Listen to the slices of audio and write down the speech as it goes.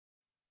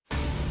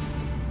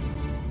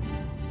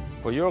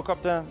For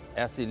Eurocopter,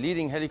 as the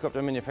leading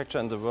helicopter manufacturer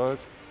in the world,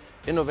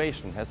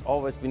 innovation has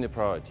always been a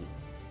priority.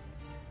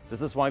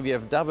 This is why we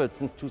have doubled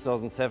since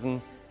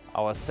 2007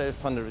 our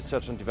self-funded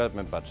research and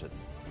development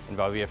budgets, and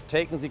why we have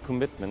taken the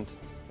commitment to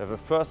have a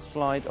first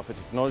flight of a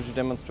technology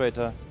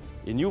demonstrator,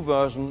 a new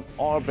version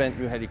or a brand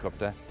new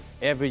helicopter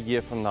every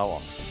year from now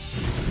on.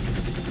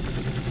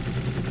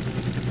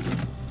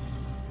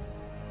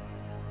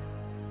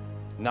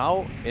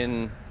 Now,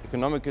 in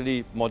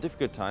economically more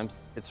difficult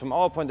times, it's from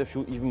our point of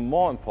view even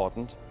more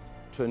important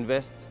to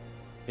invest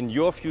in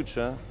your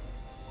future,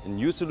 in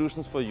new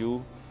solutions for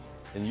you,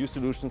 in new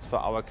solutions for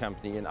our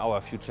company and our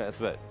future as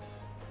well.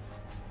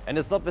 And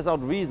it's not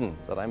without reason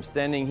that I'm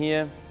standing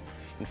here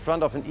in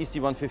front of an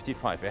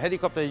EC-155, a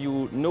helicopter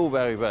you know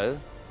very well.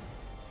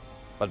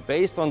 But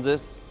based on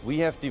this, we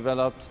have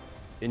developed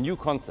a new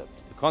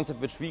concept, a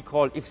concept which we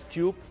call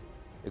X-Cube,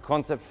 a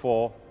concept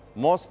for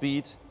more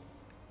speed,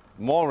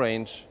 more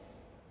range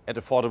at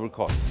affordable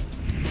cost.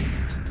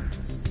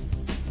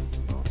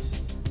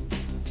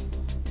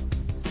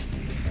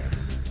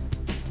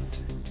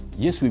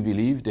 Yes, we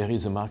believe there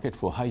is a market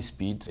for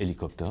high-speed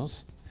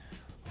helicopters,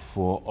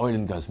 for oil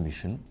and gas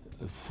mission,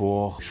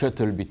 for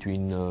shuttle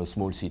between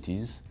small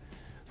cities,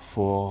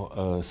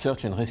 for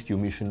search and rescue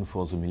mission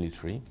for the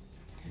military.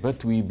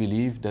 But we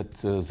believe that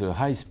the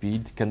high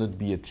speed cannot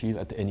be achieved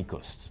at any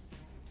cost.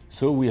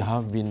 So we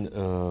have been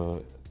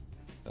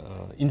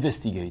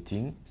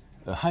investigating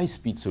a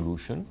high-speed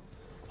solution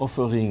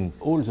offering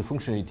all the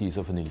functionalities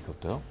of an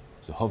helicopter,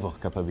 the hover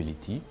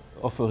capability,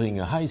 offering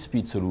a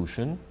high-speed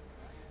solution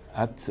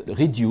at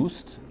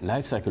reduced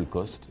life cycle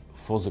cost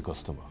for the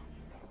customer.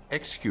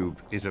 X-Cube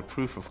is a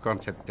proof of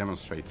concept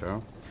demonstrator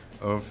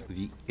of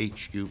the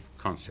H-Cube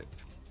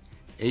concept.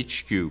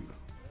 H-Cube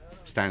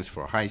stands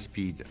for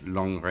high-speed,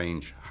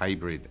 long-range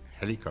hybrid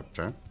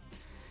helicopter,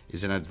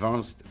 is an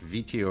advanced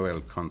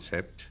VTOL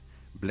concept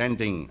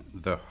blending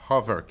the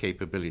hover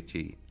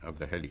capability of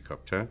the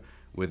helicopter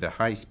with the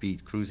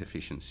high-speed cruise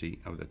efficiency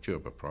of the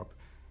turboprop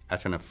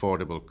at an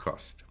affordable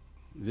cost.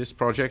 This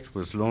project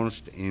was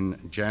launched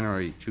in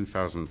January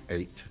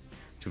 2008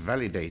 to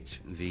validate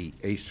the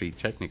H3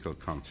 technical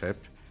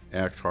concept,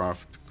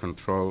 aircraft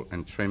control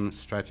and trim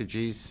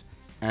strategies,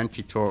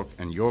 anti-torque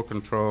and yaw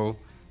control,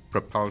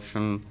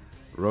 propulsion,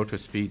 rotor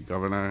speed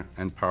governor,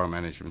 and power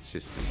management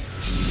system.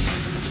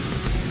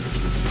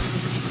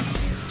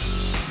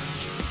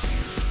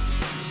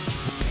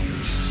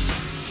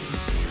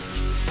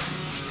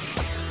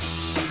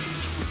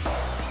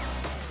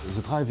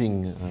 The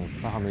driving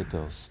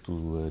parameters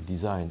to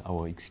design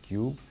our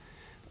X-Cube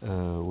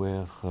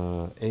were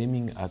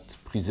aiming at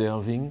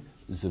preserving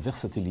the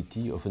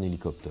versatility of an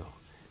helicopter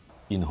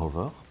in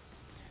hover,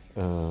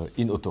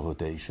 in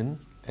auto-rotation,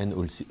 and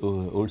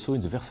also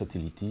in the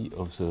versatility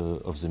of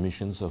the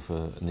missions of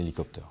an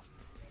helicopter.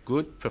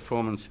 Good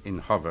performance in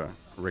hover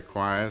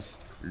requires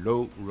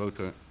low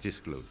rotor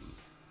disk loading,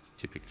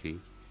 typically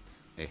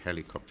a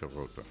helicopter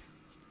rotor.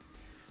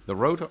 The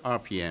rotor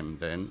RPM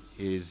then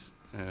is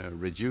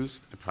reduced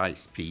at high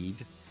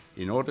speed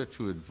in order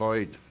to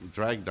avoid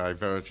drag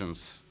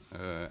divergence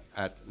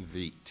at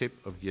the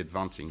tip of the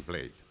advancing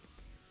blade.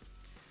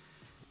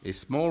 A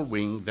small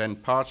wing then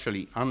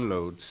partially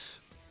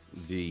unloads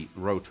the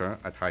rotor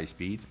at high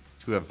speed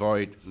to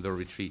avoid the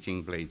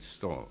retreating blade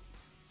stall.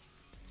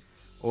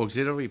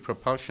 Auxiliary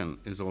propulsion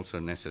is also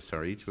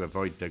necessary to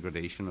avoid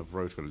degradation of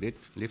rotor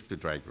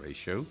lift-to-drag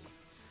ratio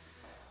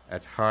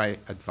at high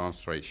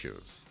advanced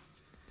ratios.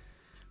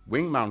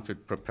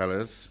 Wing-mounted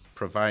propellers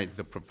provide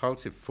the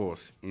propulsive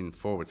force in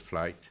forward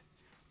flight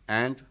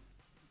and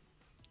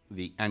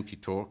the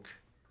anti-torque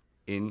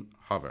in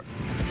hover.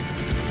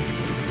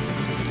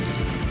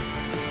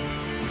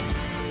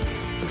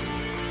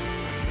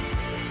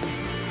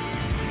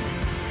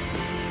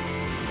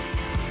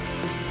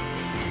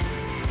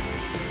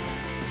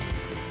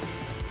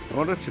 In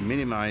order to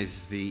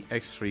minimize the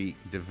X3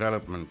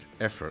 development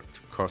effort,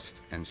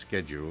 cost, and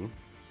schedule,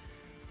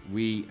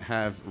 we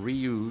have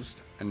reused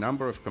a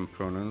number of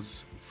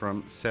components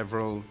from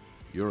several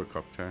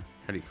Eurocopter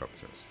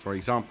helicopters. For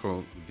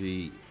example,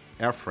 the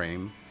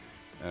airframe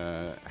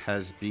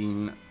has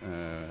been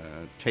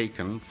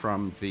taken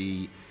from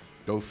the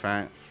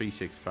Dauphin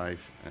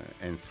 365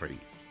 N3.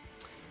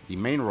 The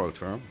main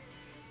rotor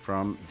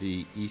from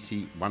the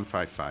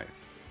EC-155.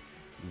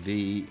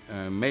 The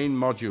main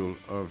module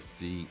of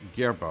the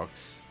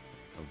gearbox,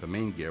 of the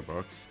main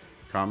gearbox,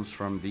 comes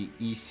from the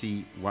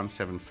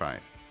EC-175.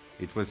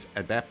 It was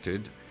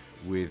adapted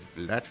with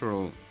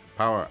lateral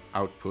power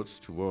outputs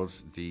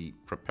towards the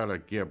propeller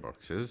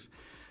gearboxes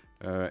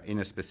in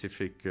a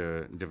specific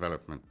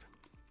development.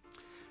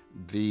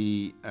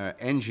 The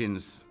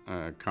engines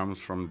comes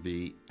from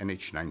the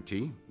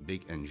NH90,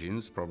 big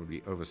engines,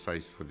 probably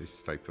oversized for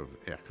this type of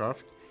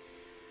aircraft.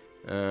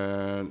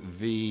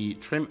 The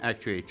trim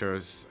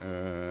actuators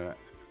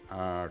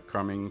are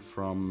coming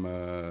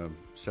from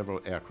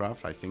several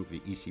aircraft, I think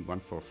the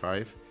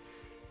EC-145,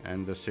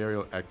 and the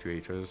serial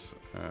actuators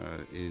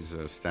is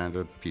a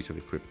standard piece of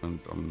equipment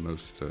on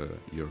most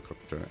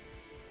Eurocopter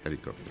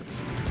helicopters.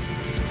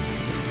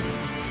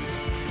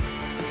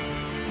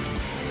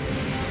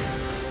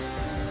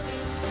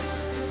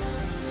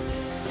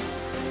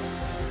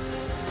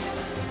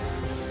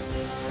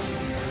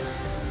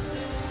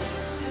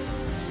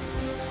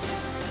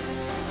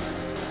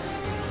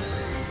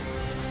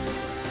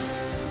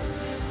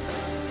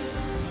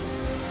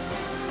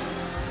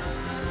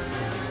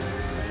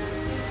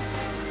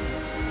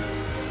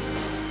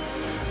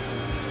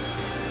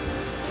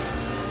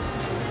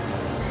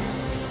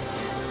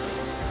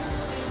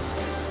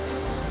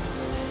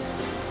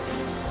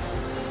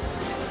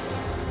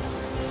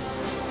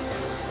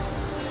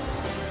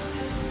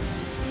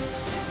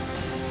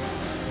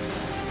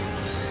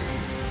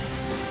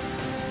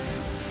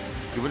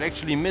 will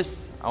actually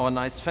miss our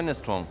nice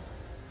fenestrone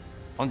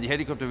on the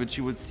helicopter, which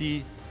you will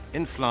see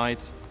in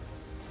flight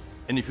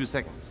in a few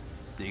seconds.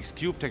 The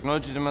X3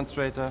 technology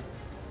demonstrator,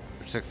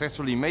 which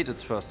successfully made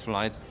its first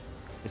flight,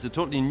 is a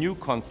totally new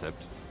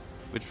concept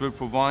which will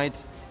provide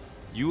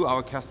you,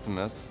 our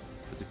customers,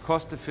 with a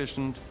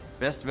cost-efficient,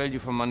 best value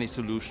for money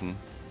solution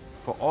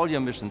for all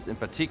your missions, in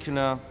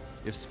particular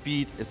if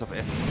speed is of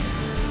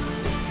essence.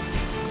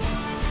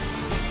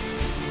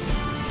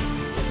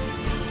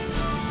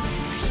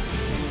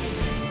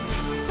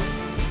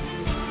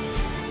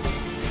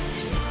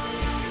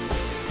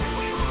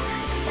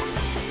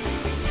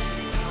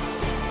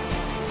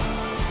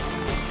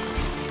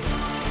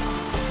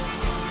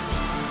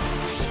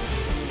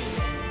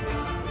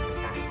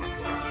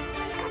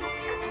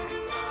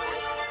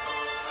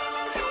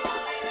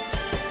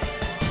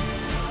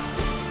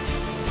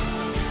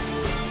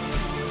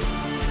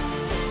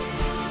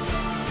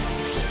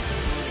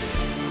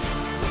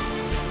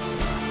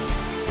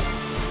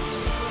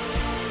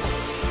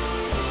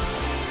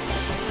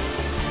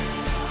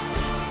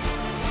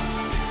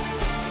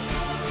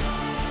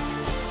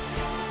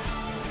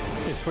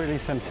 It's really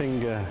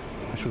something,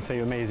 I should say,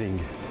 amazing.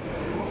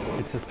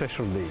 It's a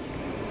special day.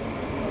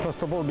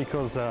 First of all,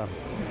 because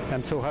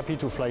I'm so happy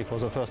to fly for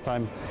the first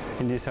time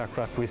in this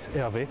aircraft with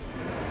Hervé.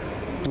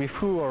 We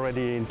flew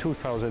already in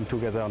 2000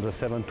 together on the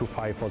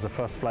 725 for the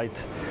first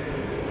flight.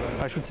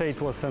 I should say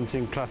it was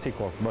something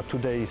classical, but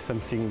today is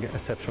something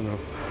exceptional.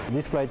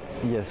 This flight,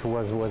 yes,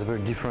 was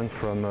very different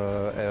from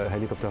a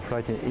helicopter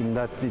flight in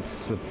that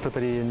it's a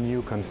totally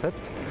new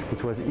concept.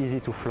 It was easy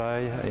to fly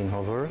in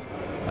hover,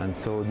 and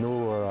so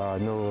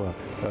no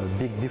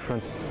big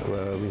difference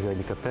with the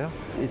helicopter.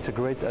 It's a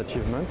great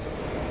achievement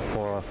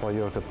for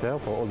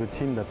Eurocopter, for all the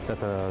team that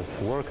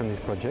has worked on this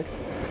project.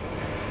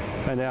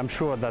 And I'm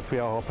sure that we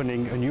are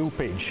opening a new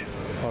page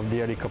of the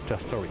helicopter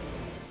story.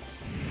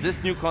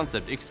 This new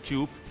concept,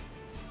 X3,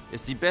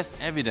 is the best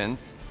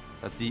evidence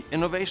that the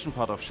innovation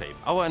part of SHAPE,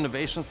 our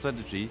innovation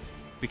strategy,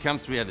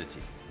 becomes reality.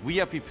 We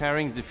are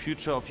preparing the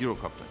future of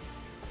Eurocopter.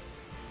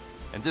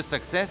 And this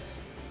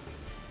success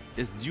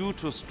is due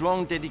to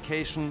strong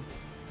dedication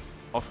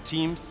of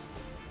teams,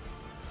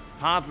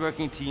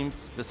 hard-working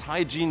teams with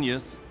high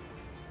genius,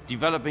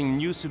 developing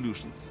new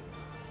solutions.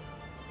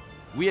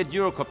 We at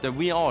Eurocopter,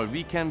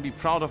 we can be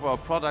proud of our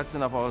products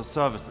and of our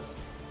services.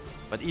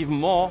 But even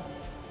more,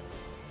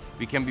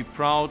 we can be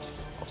proud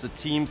of the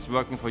teams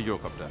working for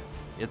Eurocopter.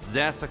 It's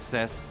their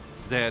success,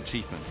 their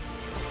achievement.